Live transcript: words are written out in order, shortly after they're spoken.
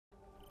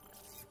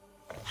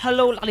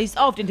Hello laddies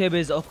of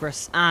Dintables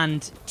Ukras,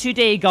 and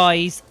today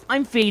guys,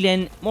 I'm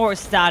feeling more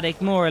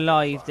ecstatic, more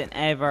alive than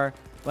ever.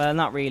 Well,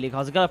 not really,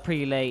 because I got up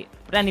pretty late.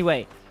 But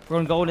anyway, we're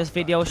going to go in this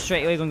video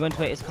straight away. We're going to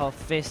go into it. It's called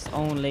Fist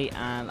Only,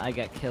 and I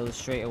get killed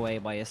straight away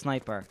by a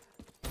sniper.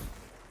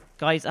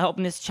 Guys, I hope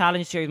this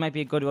challenge series might be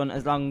a good one,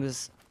 as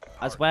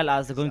well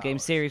as the Gun Game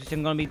series, which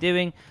I'm going to be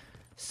doing.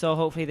 So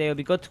hopefully they will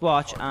be good to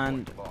watch,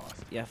 and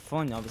yeah,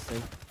 fun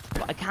obviously.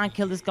 But I can't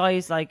kill this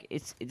guys. Like,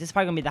 this is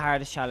probably going to be the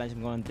hardest challenge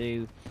I'm going to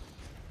do.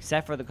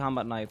 Except for the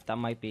combat knife, that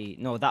might be...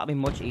 No, that'll be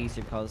much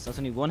easier because that's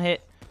only one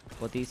hit.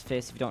 But these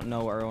fists, if you don't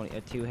know, are only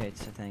 2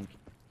 hits, I think.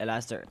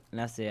 Unless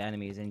the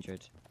enemy is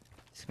injured.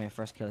 This is my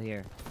first kill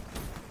here.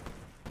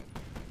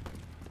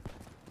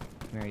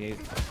 Where are you?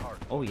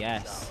 Oh,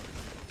 yes.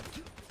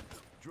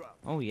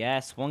 Oh,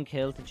 yes. One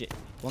kill to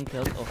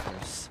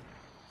Ukras.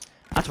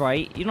 That's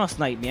right. You don't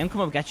snipe me. I'm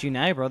coming up to get you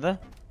now, brother.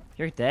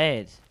 You're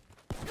dead.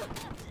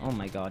 Oh,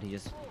 my God. He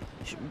just...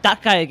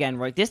 That guy again,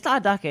 right?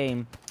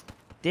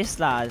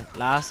 This lad,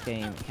 last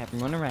game, kept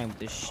running around with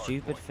this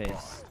stupid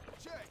fist.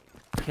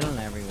 Killing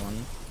everyone.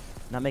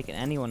 Not making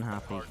anyone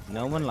happy.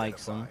 No one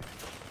likes him.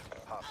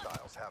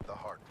 Hostiles have the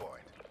hard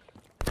point.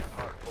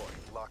 Hard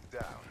point locked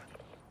down.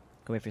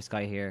 Go wait for this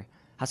guy here.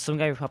 Has some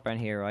guy pop around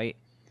here, right?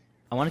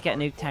 I want to get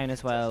Nuketown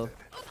as well.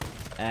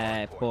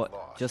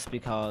 But just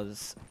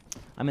because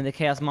I'm in the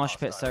Chaos Mosh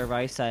Pit server,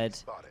 I said,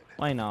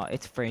 why not?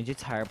 It's Fringe,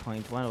 it's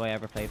Hardpoint. When do I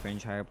ever play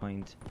Fringe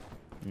Hardpoint?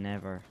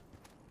 Never.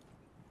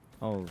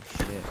 Oh,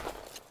 shit.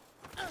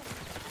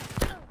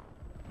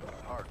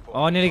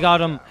 Oh, I nearly got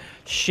him.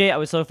 Shit, I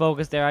was so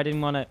focused there. I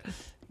didn't want to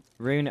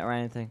ruin it or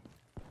anything.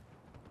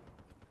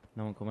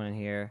 No one coming in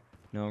here.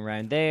 No one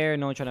around there.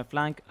 No one trying to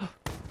flank.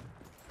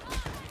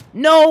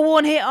 No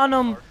one hit on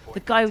him. The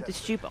guy with the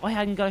stupid... I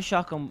hadn't got a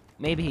shotgun.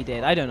 Maybe he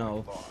did. I don't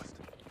know.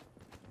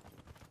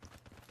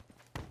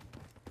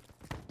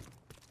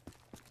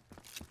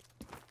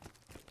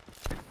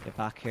 Get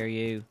back here,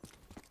 you.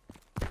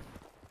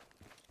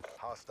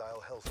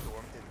 Hostile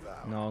Hellstorm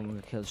inbound. No, I'm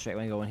going to kill straight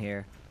when I go in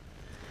here.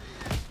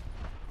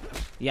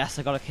 Yes,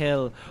 I got a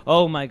kill.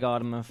 Oh my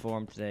God, I'm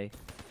informed today.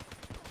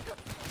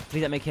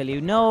 Please let me kill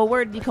you. No,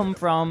 where did he come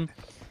from?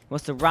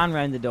 Must have ran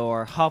around the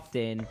door, hopped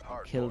in,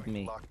 killed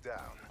me.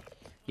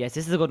 Yes,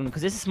 this is a good one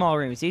because this is small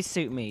rooms. These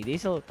suit me.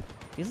 These will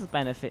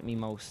benefit me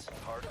most.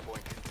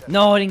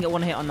 No, I didn't get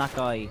one hit on that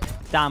guy.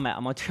 Damn it,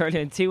 I'm on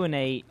turning 2 and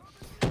 8.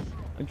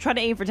 I'm trying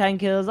to aim for 10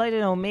 kills. I don't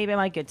know. Maybe I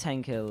might get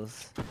 10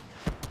 kills.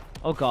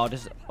 Oh God,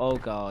 oh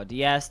God.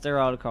 Yes, they're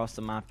all across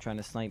the map trying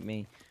to snipe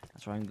me.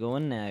 That's where I'm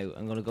going now.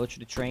 I'm going to go through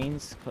the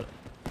trains.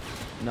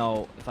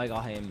 No, if I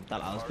got him, that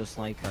was a good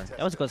sniper.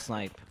 That was a good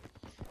snipe.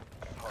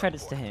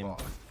 Credits to him.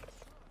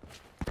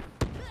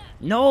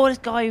 No, this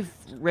guy,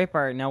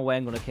 Ripper. No way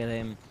I'm going to kill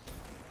him.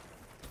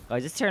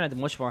 Guys, this turned out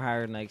much more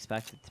harder than I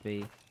expected it to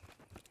be.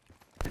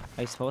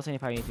 I suppose I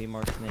probably need to be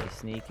more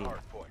sneaky.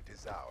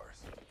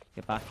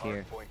 Get back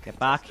here. Get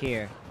back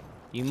here.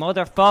 You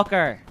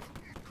motherfucker.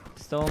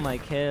 Stole my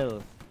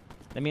kill.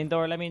 Let me in the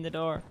door. Let me in the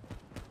door.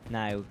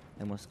 Now,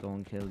 I must go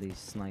and kill these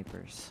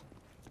snipers.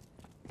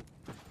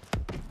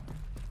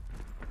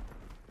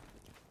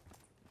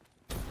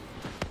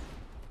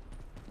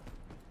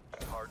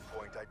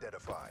 Hardpoint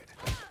identified.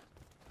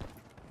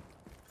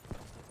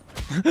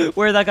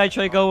 Where'd that guy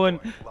try going?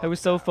 I was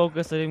so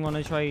focused I didn't want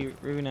to try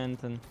ruin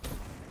anything.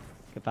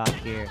 Get back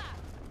here.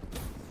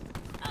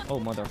 Oh,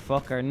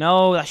 motherfucker.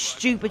 No, that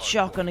stupid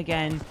shotgun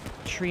again.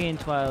 3 and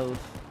 12.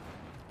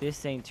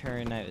 This ain't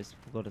turning out as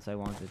good as I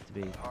wanted it to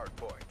be.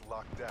 Hardpoint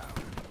locked down.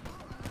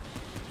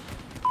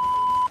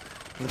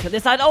 Look at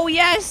this side. Oh,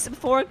 yes!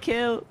 4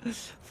 kill.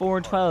 4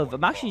 and 12.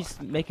 I'm actually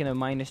just making a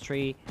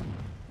 -3.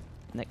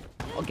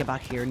 Oh, get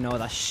back here. No,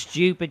 that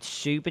stupid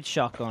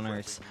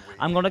shotgunners.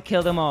 I'm going to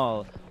kill them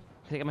all.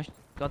 Get my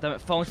goddamn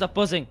it, phone, stop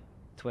buzzing.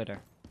 Twitter.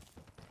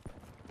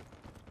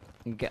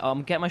 Get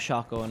my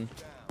shotgun.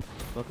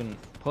 Fucking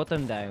put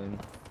them down.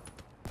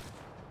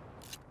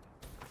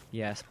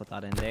 Yes, put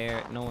that in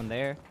there. No one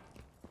there.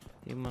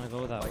 You want to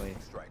go that way?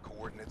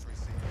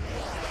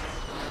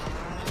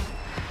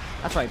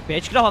 That's right,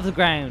 bitch. Get off the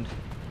ground.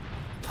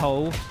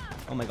 Oh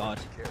my God.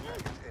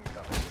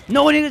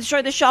 No, I didn't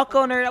destroy the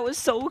shotgunner. That was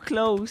so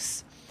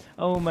close.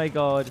 Oh my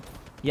God.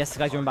 Yes, the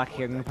guy's running back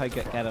here. I'm gonna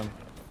probably get him.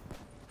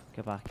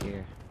 Get back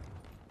here.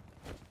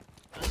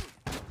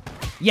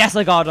 Yes,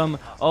 I got him.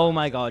 Oh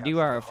my God, you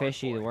are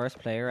officially the worst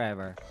player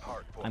ever.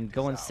 I'm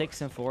going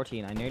 6 and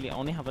 14. I nearly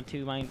only have a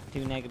 2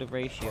 negative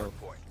ratio,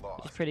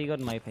 which is pretty good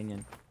in my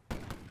opinion.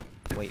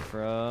 Wait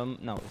for him.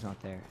 No, he's not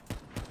there.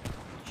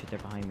 Shit, they're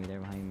behind me. They're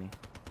behind me.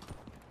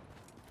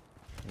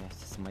 Yes,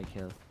 this is my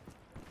kill.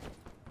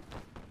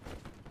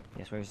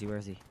 Yes, where is he? Where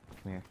is he?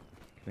 Come here.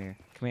 Come here.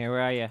 Come here.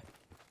 Where are you?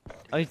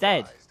 Oh, he's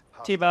dead.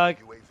 Teabag.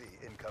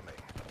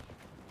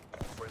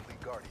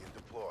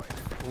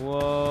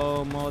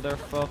 Whoa,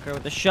 motherfucker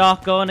with the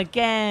shotgun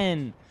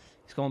again.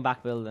 He's going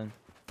back building.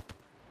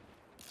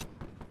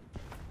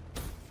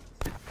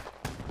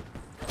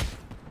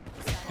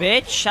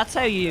 Bitch, that's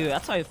how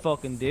you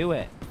fucking do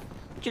it.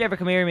 Don't you ever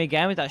come here to me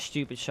again with that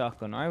stupid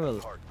shotgun, or I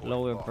will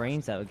blow your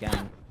brains out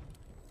again.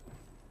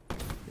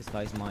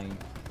 guy's mine.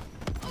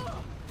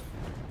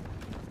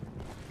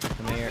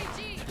 Come here.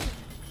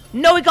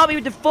 No, he got me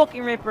with the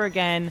fucking Ripper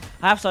again.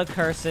 I have to start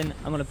cursing.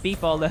 I'm gonna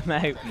beep all them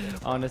out,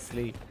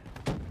 honestly.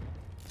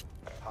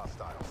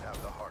 Hostiles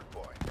have the hard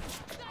point.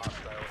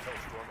 Hostile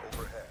hellstorm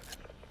overhead.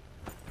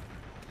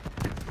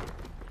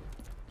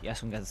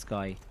 Yes, I'm gonna get this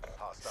guy.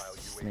 Hostile UAV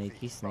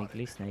Snaky,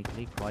 spotted.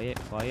 snakely. Quiet,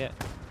 quiet.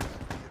 Be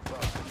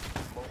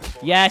advised,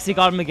 multiple Yes, he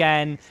got him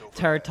again.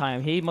 Third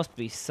time. He must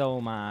be so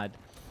mad.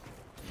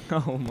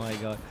 Oh my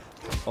god.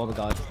 Oh my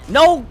god.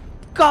 No!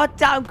 God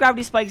damn,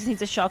 gravity spikes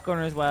needs a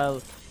shotgunner as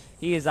well.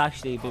 He is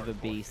actually a bit of a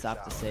beast, I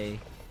have to say.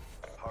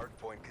 hard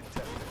point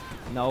contested.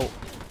 No.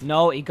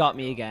 No, he got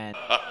me again.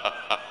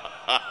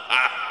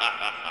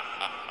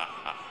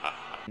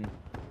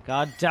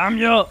 God damn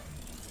you!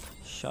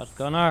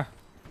 Shotgunner.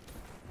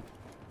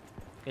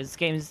 This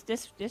game is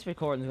this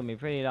recording is gonna be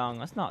pretty long.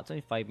 It's not, it's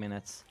only 5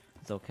 minutes.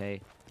 It's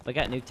okay. If I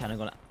get Nuke 10, I'm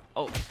gonna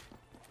oh.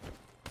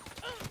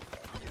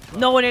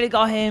 No, I nearly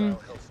got him.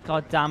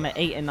 God damn it,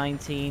 8 and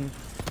 19.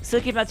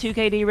 Still keep that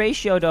 2KD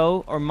ratio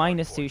though, or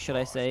 -2 should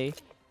I say.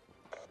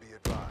 Be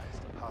advised,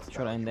 hostile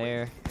Throw that in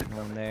there, UAV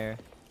no in there.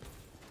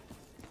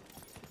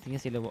 I think I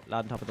see the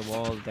lad on top of the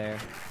wall there.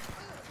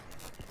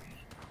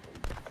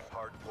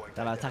 hard point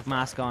That attack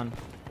mask on.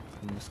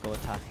 I'm just go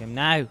attack him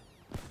now.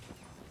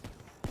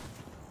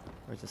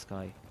 Where's this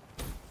guy?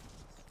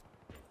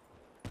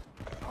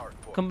 hard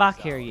point Come back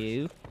is here, ours.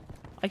 you.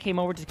 I came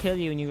over to kill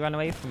you and you ran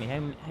away from me.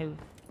 How?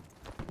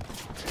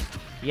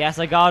 Yes,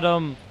 I got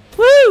him.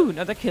 Woo!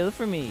 Another kill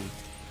for me.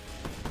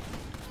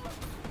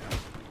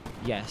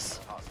 Yes.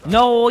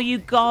 No, you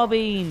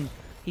gobbing.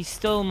 He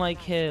stole my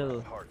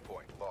kill. Hard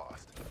point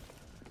lost.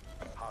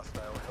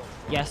 Hostile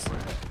hellstorm Yes.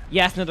 overhead.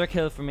 Yes, another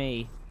kill for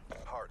me.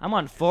 Hard I'm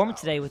on point is form ours.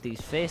 today with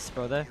these fists,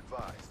 brother. Be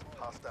advised,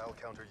 hostile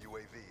counter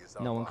UAV is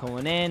No one online.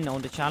 coming in, no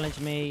one to challenge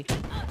me.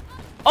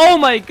 Oh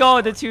my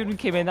god, the two of them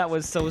came in. That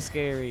was so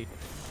scary.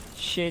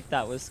 Shit,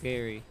 that was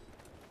scary.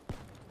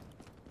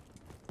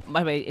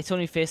 By the way, it's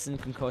only fists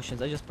and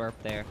concussions. I just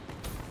burped there.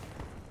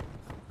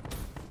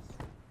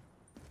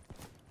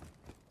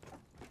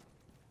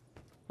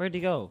 Where'd he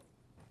go?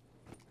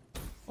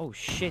 Oh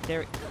shit,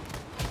 there.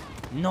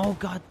 No,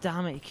 god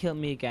damn it, he killed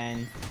me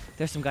again.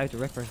 There's some guy with the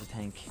rippers, I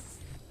think.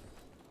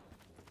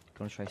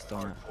 Gonna try stone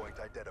it. Hard point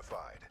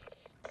identified.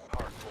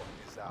 Hard point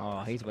is Oh,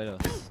 ours. he's with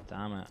us.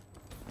 Damn it.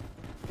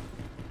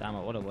 Damn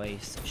it, what a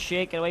waste.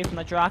 Shit, get away from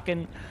the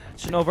Draken.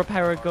 It's an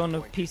overpowered gun,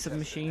 a piece of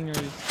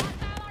machinery.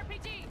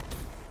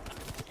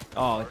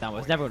 Oh, that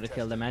was never going to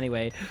kill them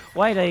anyway.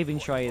 Why did I even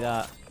try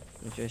that?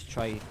 We just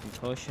try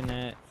pushing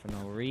it for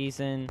no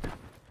reason.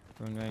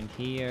 Run around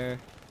here.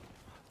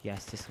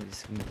 Yes, this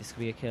could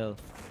be a kill.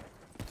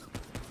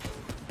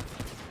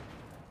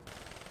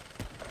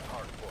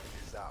 Hard point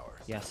is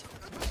ours. Yes.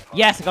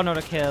 Yes, I got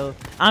another kill.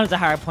 And it's a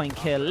hard point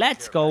kill.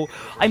 Let's go.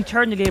 I'm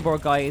turning the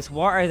leaderboard, guys.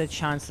 What are the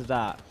chances of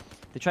that?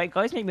 The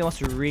guys make me must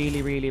be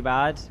really, really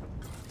bad.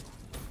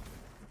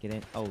 Get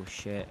in. Oh,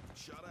 shit.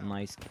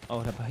 Nice.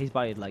 Oh, his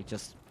body, like,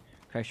 just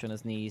pressure on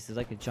his knees. There's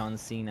like a John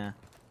Cena.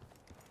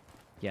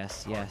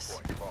 Yes, yes.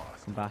 Hard point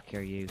lost. Come back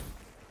here, you.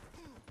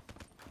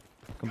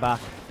 Come back.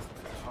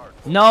 Hard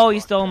point No, he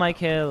stole my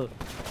kill.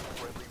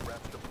 friendly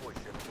rep deploy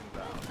ship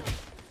inbound.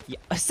 Yeah.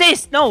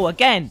 Assist! No,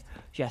 again!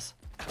 Yes.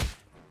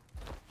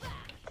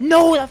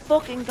 No, that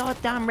fucking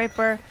goddamn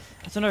Ripper.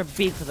 That's another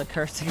beat because I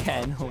cursed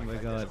again. Oh my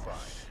god.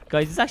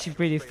 Guys, it's actually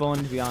pretty fun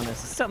to be honest.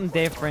 It's something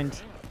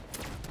different.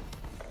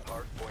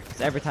 Hard point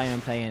Because every time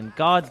I'm playing,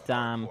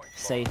 goddamn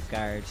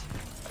safeguard.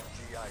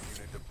 GI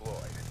unit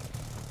deployed.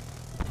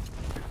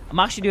 I'm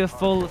actually doing a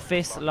full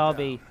fist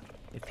lobby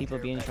if people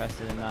be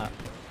interested in that.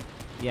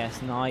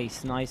 Yes,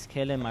 nice, nice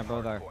killing, my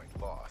brother.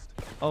 Point lost.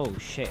 Oh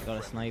shit, got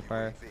a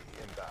sniper.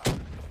 UAV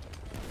inbound.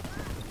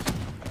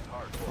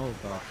 Hard point Oh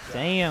god,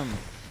 damn.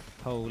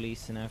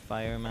 Police and a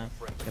fireman.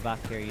 Get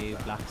back here, you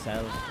black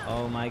cell.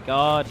 Oh my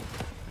god.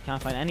 I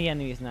can't find any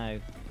enemies now.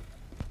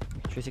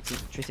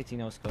 360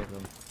 no scope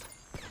them.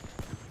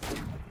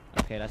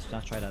 Okay, let's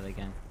not try that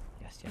again.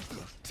 Yes, yes,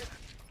 yes.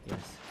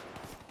 Yes.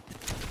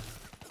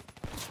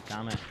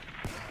 Damn it.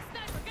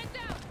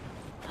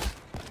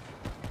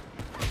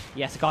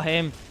 Yes, I got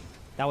him.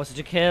 That was such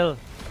a kill.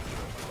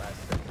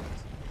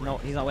 No,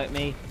 he's not with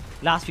me.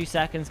 Last few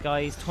seconds,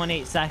 guys.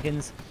 28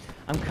 seconds.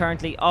 I'm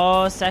currently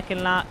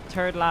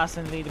third last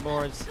in the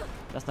leaderboards.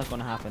 That's not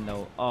gonna happen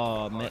though.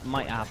 Oh,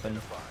 might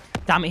happen.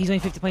 Damn it, he's only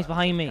 50 points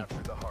behind me.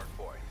 Capture the hard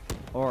point.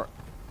 Or,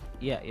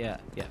 yeah,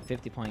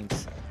 50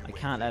 points. I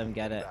can't let him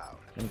get it.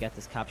 Let me get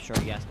this capture.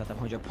 Yes, got them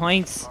 100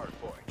 points.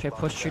 Hard point. Try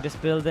push through this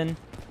building.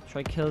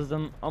 Try kills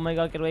them. Oh my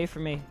god, get away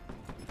from me.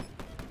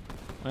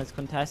 When it's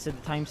contested,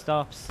 the time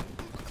stops.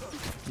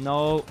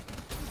 No.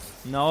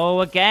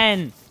 No,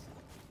 again.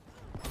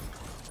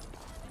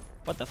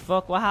 What the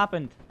fuck? What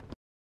happened?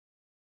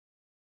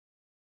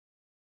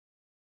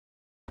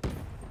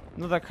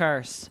 Another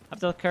curse. I have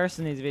to curse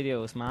in these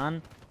videos,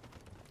 man.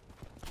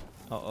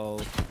 Uh-oh.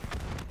 I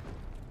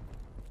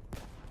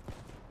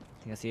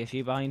think I see a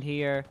few behind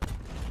here.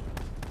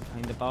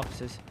 Behind the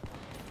boxes.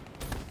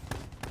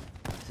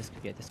 This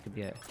could be it. This could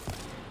be it.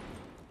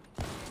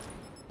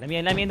 Let me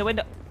in the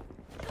window.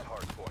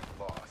 Hardpoint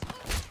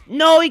lost.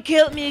 No, he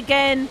killed me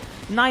again.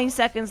 9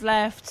 seconds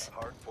left.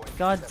 Hardpoint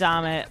God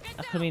damn it.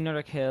 That could be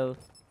another kill.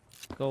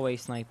 Go away,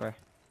 sniper.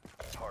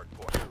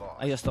 Hardpoint lost.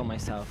 I just done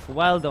myself.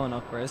 Well done,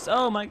 Ukras.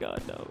 Oh my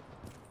god, no.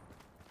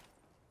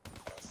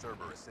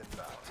 Cerberus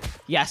inbound.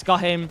 Yes,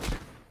 got him.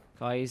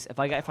 Guys, if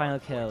I get a final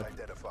kill,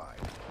 Identified.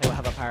 I will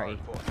have a party.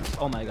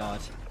 Oh my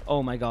god.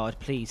 Oh my god.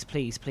 Please,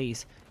 please,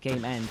 please.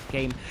 Game end.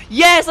 Game.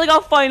 Yes, I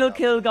got final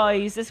kill,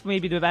 guys. This may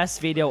be the best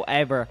video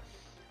ever.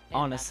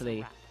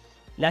 Honestly.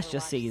 Let's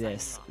just see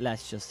this.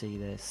 Let's just see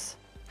this.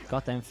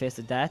 Got them fist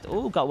of death.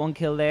 Oh, got 1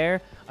 kill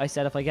there. I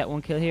said if I get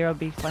 1 kill here, I'll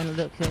be final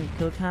little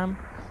kill cam.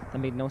 That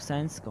made no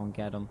sense. Go and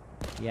get him.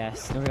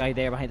 Yes, another guy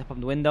there behind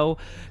the window.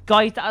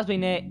 Guys, that has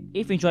been it.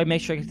 If you enjoyed,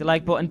 make sure you hit the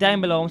like button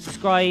down below and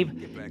subscribe.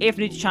 If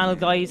you're new to the channel,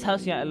 guys,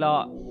 helps me out a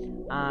lot.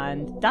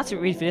 And that's it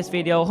really for this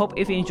video. Hope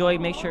if you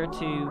enjoyed, make sure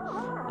to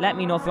let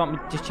me know if you want me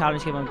to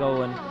challenge keep on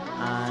going.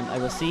 And I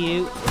will see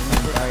you.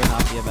 I'm very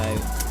happy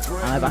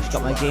about. And I've actually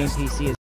got my game PC as